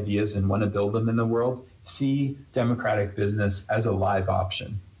great ideas and want to build them in the world see democratic business as a live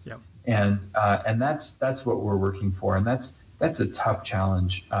option? Yeah. And that's what we're working for, and that's a tough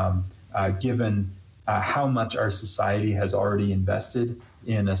challenge, given how much our society has already invested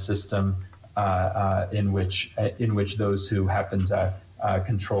in a system in which those who happen to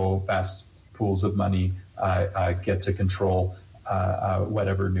control vast pools of money get to control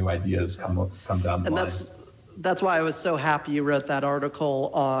whatever new ideas come down the line. That's why I was so happy you wrote that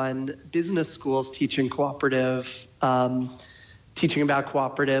article on business schools teaching about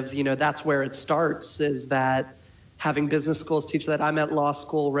cooperatives. That's where it starts, is that having business schools teach that. I'm at law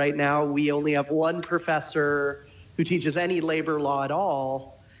school right now. We only have one professor who teaches any labor law at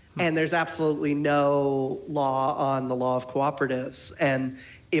all, and there's absolutely no law on the law of cooperatives. And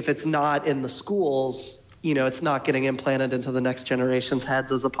if it's not in the schools, it's not getting implanted into the next generation's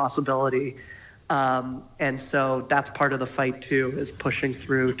heads as a possibility. And so that's part of the fight too, is pushing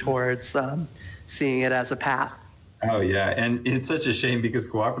through towards seeing it as a path. Oh yeah, and it's such a shame because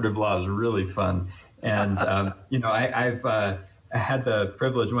cooperative law is really fun. And I've had the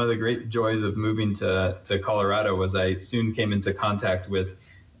privilege. One of the great joys of moving to Colorado was I soon came into contact with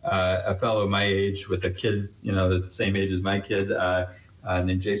a fellow my age, with a kid, the same age as my kid,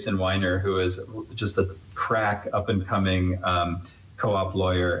 named Jason Weiner, who is just a crack up and coming co-op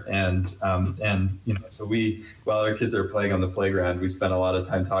lawyer. And so while our kids are playing on the playground, we spent a lot of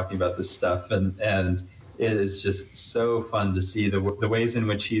time talking about this stuff, and it is just so fun to see the ways in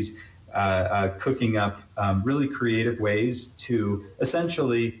which he's cooking up really creative ways to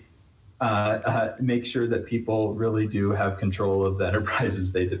essentially make sure that people really do have control of the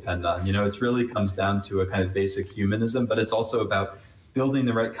enterprises they depend on. It really comes down to a kind of basic humanism, but it's also about building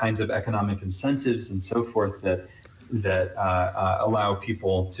the right kinds of economic incentives and so forth that allow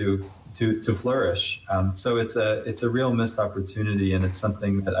people to flourish. So it's a real missed opportunity, and it's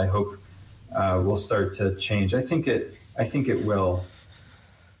something that I hope will start to change. I think it will.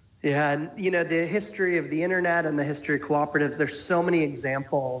 Yeah, and the history of the internet and the history of cooperatives, there's so many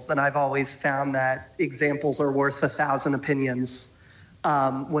examples, and I've always found that examples are worth 1,000 opinions.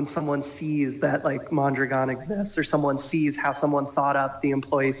 When someone sees that like Mondragon exists, or someone sees how someone thought up the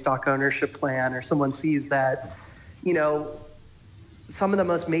employee stock ownership plan, or someone sees that, some of the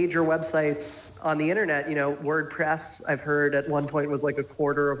most major websites on the internet, WordPress, I've heard at one point was like a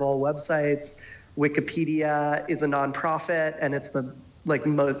quarter of all websites. Wikipedia is a nonprofit, and it's who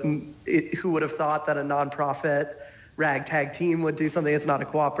would have thought that a nonprofit ragtag team would do something? It's not a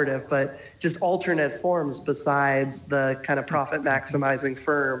cooperative, but just alternate forms besides the kind of profit maximizing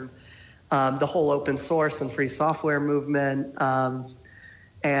firm. The whole open source and free software movement,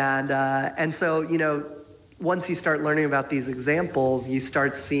 and so once you start learning about these examples, you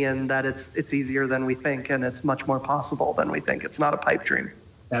start seeing that it's easier than we think, and it's much more possible than we think. It's not a pipe dream.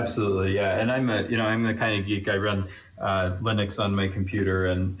 Absolutely, yeah. And I'm the kind of geek. I run Linux on my computer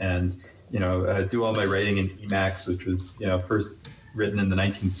and do all my writing in Emacs, which was first written in the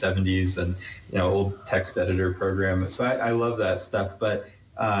 1970s, and old text editor program. So I love that stuff. But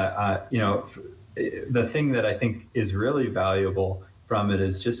the thing that I think is really valuable from it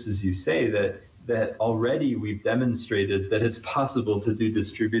is just as you say, that already we've demonstrated that it's possible to do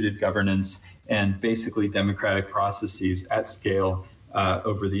distributed governance and basically democratic processes at scale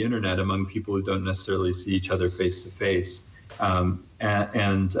over the internet among people who don't necessarily see each other face to face. The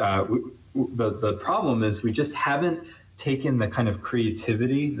problem is we just haven't taken the kind of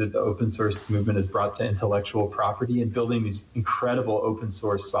creativity that the open source movement has brought to intellectual property and building these incredible open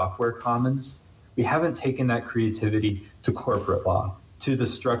source software commons. We haven't taken that creativity to corporate law, to the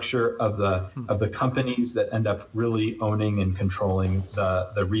structure of the companies that end up really owning and controlling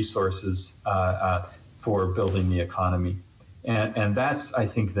the resources for building the economy. And that's, I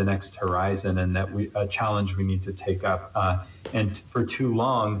think, the next horizon, and a challenge we need to take up. And for too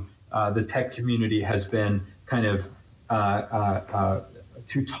long, the tech community has been kind of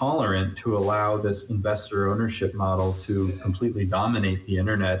too tolerant to allow this investor ownership model to completely dominate the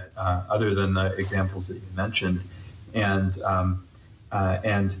internet, other than the examples that you mentioned. And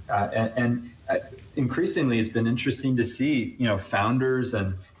increasingly, it's been interesting to see, founders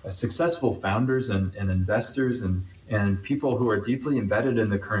and successful founders and investors and people who are deeply embedded in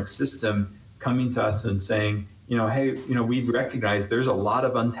the current system coming to us and saying, hey, we recognize there's a lot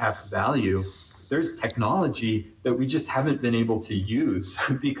of untapped value. There's technology that we just haven't been able to use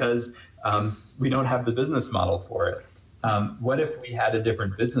because we don't have the business model for it. What if we had a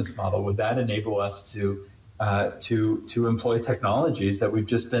different business model? Would that enable us to employ technologies that we've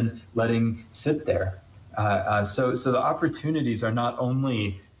just been letting sit there? So the opportunities are not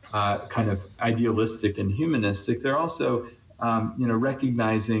only kind of idealistic and humanistic, they're also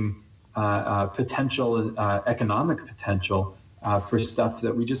recognizing potential and economic potential for stuff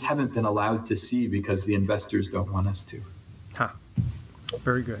that we just haven't been allowed to see because the investors don't want us to.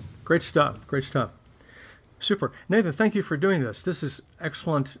 Very good. Great stuff. Great stuff. Super. Nathan, thank you for doing this. This is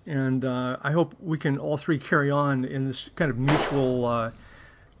excellent, and I hope we can all three carry on in this kind of mutual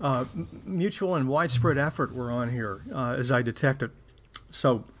and widespread effort we're on here, as I detect it.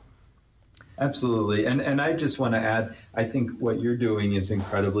 So. Absolutely. And I just want to add, I think what you're doing is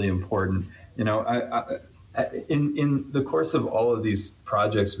incredibly important. In the course of all of these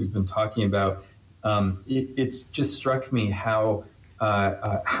projects we've been talking about, it's just struck me how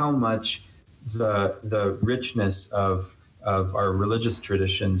much the richness of our religious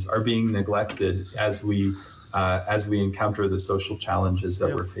traditions are being neglected as we encounter the social challenges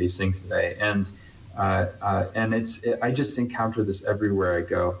that we're facing today. And I just encounter this everywhere I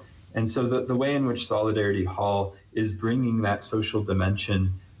go. And so the way in which Solidarity Hall is bringing that social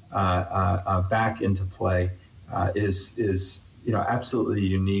dimension back into play is absolutely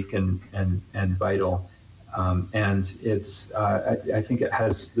unique and vital. And it's I think it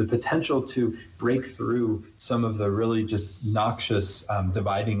has the potential to break through some of the really just noxious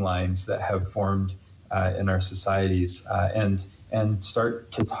dividing lines that have formed in our societies, and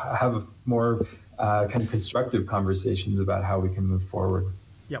start to have more kind of constructive conversations about how we can move forward.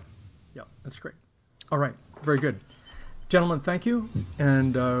 Yep, that's great. All right, very good. Gentlemen, thank you,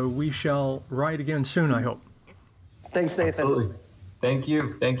 and we shall write again soon, I hope. Thanks, Nathan. Absolutely. Thank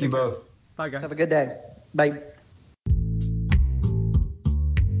you. Thank you both. Bye, guys. Have a good day. Bye.